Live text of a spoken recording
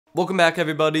Welcome back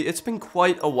everybody. It's been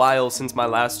quite a while since my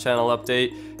last channel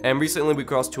update, and recently we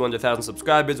crossed 200,000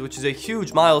 subscribers, which is a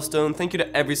huge milestone. Thank you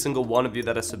to every single one of you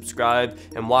that has subscribed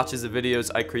and watches the videos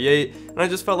I create, and I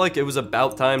just felt like it was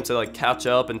about time to catch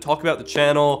up and talk about the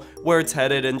channel, where it's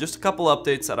headed, and just a couple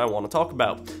updates that I want to talk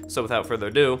about. So without further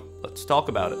ado, let's talk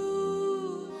about it.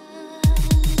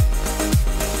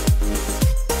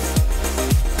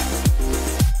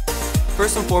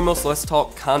 First and foremost, let's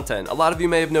talk content. A lot of you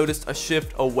may have noticed a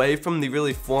shift away from the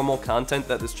really formal content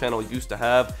that this channel used to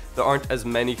have. There aren't as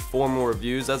many formal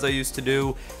reviews as I used to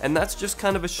do, and that's just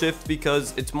kind of a shift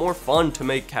because it's more fun to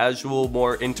make casual,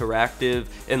 more interactive,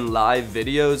 and live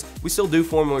videos. We still do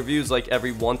formal reviews like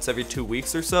every 2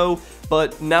 weeks or so,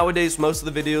 but nowadays most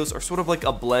of the videos are sort of like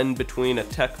a blend between a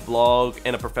tech vlog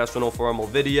and a professional formal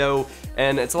video,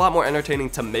 and it's a lot more entertaining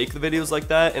to make the videos like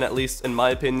that, and at least in my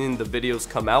opinion, the videos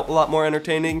come out a lot more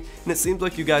entertaining, and it seems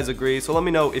like you guys agree, so let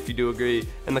me know if you do agree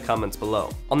in the comments below.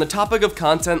 On the topic of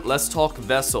content, let's talk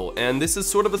Vessel, and this is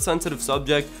sort of a sensitive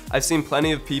subject. I've seen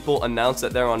plenty of people announce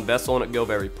that they're on Vessel and it go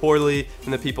very poorly,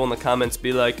 and the people in the comments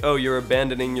be like, oh, you're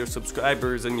abandoning your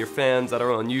subscribers and your fans that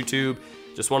are on YouTube.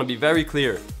 Just want to be very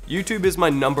clear, YouTube is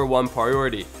my #1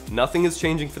 priority. Nothing is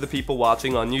changing for the people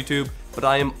watching on YouTube, but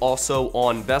I am also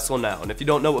on Vessel now. And if you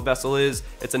don't know what Vessel is,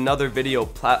 it's another video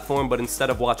platform, but instead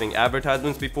of watching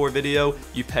advertisements before video,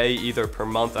 you pay either per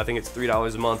month, I think it's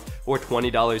 $3 a month, or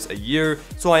 $20 a year.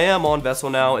 So I am on Vessel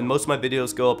now, and most of my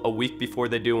videos go up a week before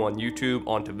they do on YouTube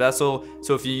onto Vessel.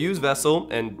 So if you use Vessel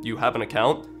and you have an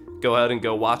account, go ahead and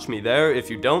go watch me there. If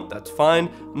you don't, that's fine.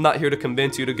 I'm not here to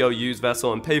convince you to go use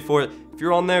Vessel and pay for it. If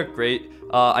you're on there, great.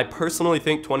 I personally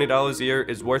think $20 a year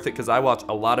is worth it because I watch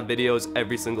a lot of videos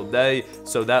every single day,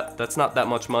 so that's not that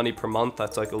much money per month.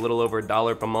 That's like a little over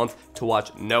 $1 per month to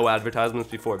watch no advertisements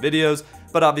before videos,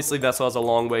 but obviously Vessel has a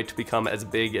long way to become as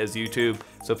big as YouTube.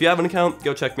 So if you have an account,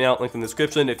 go check me out, link in the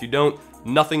description. If you don't,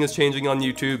 nothing is changing on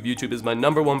YouTube. YouTube is my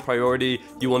 #1 priority.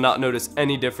 You will not notice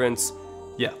any difference.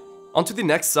 Yeah. On to the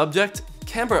next subject,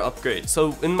 camera upgrade.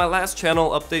 So in my last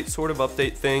channel update, sort of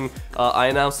update thing, I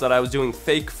announced that I was doing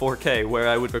fake 4K, where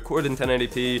I would record in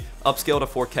 1080p, upscale to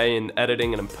 4K in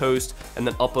editing and in post, and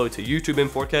then upload to YouTube in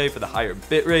 4K for the higher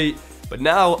bitrate. But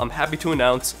now I'm happy to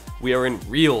announce we are in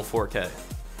real 4K.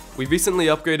 We recently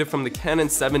upgraded from the Canon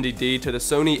 70D to the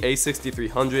Sony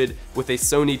a6300 with a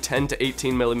Sony 10 to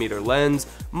 18mm lens,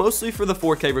 mostly for the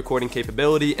 4K recording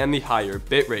capability and the higher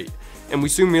bitrate. And we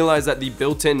soon realized that the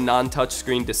built-in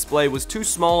non-touchscreen display was too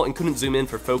small and couldn't zoom in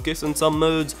for focus in some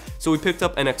modes, so we picked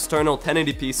up an external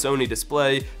 1080p Sony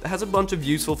display that has a bunch of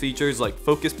useful features like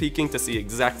focus peaking to see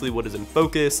exactly what is in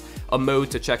focus, a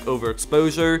mode to check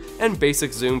overexposure, and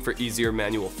basic zoom for easier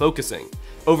manual focusing.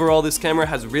 Overall, this camera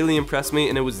has really impressed me,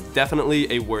 and it was definitely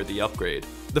a worthy upgrade.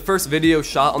 The first video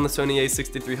shot on the Sony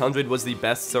a6300 was the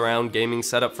best surround gaming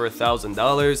setup for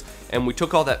 $1,000, and we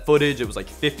took all that footage. It was like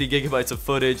 50 gigabytes of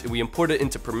footage, and we imported it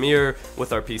into Premiere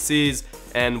with our PCs,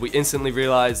 and we instantly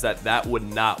realized that that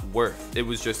would not work. It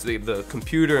was just the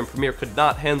computer and Premiere could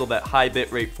not handle that high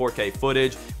bitrate 4K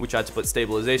footage, which had to put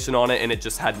stabilization on it, and it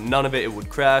just had none of it. It would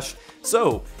crash.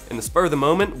 So in the spur of the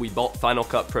moment, we bought Final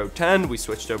Cut Pro 10, we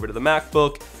switched over to the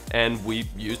MacBook, and we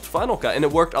used Final Cut, and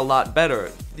it worked a lot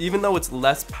better. Even though it's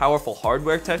less powerful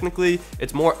hardware technically,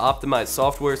 it's more optimized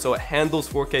software, so it handles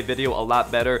 4K video a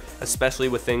lot better, especially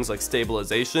with things like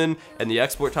stabilization, and the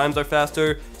export times are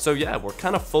faster. So yeah, we're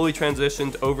kind of fully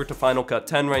transitioned over to Final Cut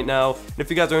 10 right now, and if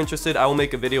you guys are interested, I will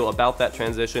make a video about that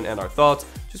transition and our thoughts.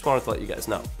 Just wanted to let you guys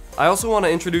know. I also want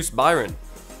to introduce Byron.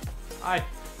 Hi.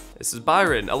 This is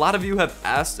Byron. A lot of you have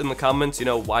asked in the comments,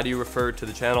 why do you refer to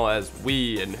the channel as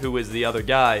we and who is the other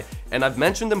guy? And I've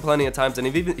mentioned him plenty of times, and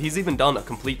he's even done a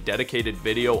complete dedicated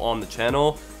video on the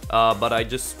channel. But I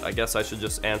guess I should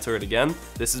just answer it again.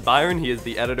 This is Byron. He is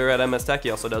the editor at MS Tech.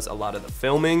 He also does a lot of the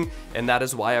filming, and that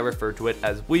is why I refer to it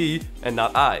as we and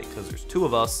not I, because there's two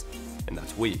of us, and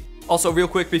that's we. Also, real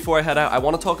quick before I head out, I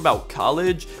want to talk about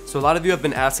college. So a lot of you have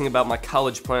been asking about my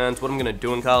college plans, what I'm going to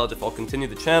do in college, if I'll continue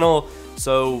the channel.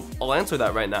 So I'll answer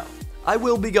that right now. I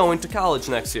will be going to college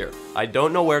next year. I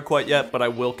don't know where quite yet, but I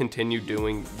will continue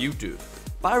doing YouTube.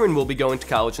 Byron will be going to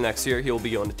college next year. He will be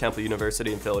going to Temple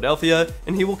University in Philadelphia,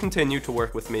 and he will continue to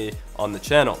work with me on the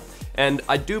channel. And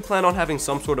I do plan on having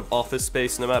some sort of office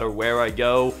space no matter where I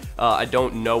go. I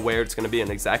don't know where it's going to be and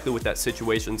exactly what that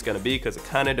situation is going to be, because it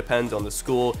kind of depends on the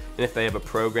school and if they have a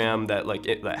program that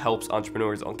that helps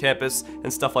entrepreneurs on campus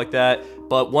and stuff like that.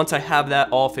 But once I have that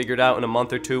all figured out in a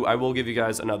month or two, I will give you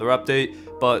guys another update.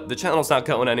 But the channel's not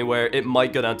going anywhere. It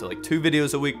might go down to like 2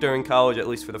 videos a week during college, at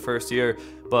least for the first year.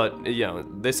 But, you know,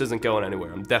 this isn't going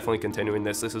anywhere. I'm definitely continuing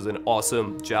this. This is an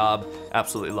awesome job.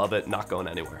 Absolutely love it. Not going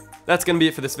anywhere. That's going to be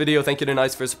it for this video. Thank you to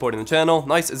Nice for supporting the channel.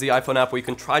 Nice is the iPhone app where you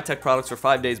can try tech products for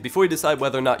 5 days before you decide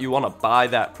whether or not you want to buy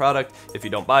that product. If you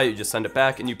don't buy it, you just send it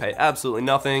back and you pay absolutely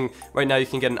nothing. Right now, you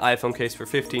can get an iPhone case for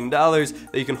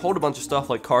 $15 that you can hold a bunch of stuff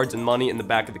like cards and money in the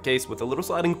back of the case with a little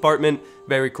sliding compartment.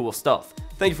 Very cool stuff.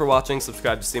 Thank you for watching.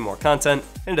 Subscribe to see more content.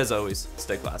 And as always,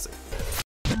 stay classy.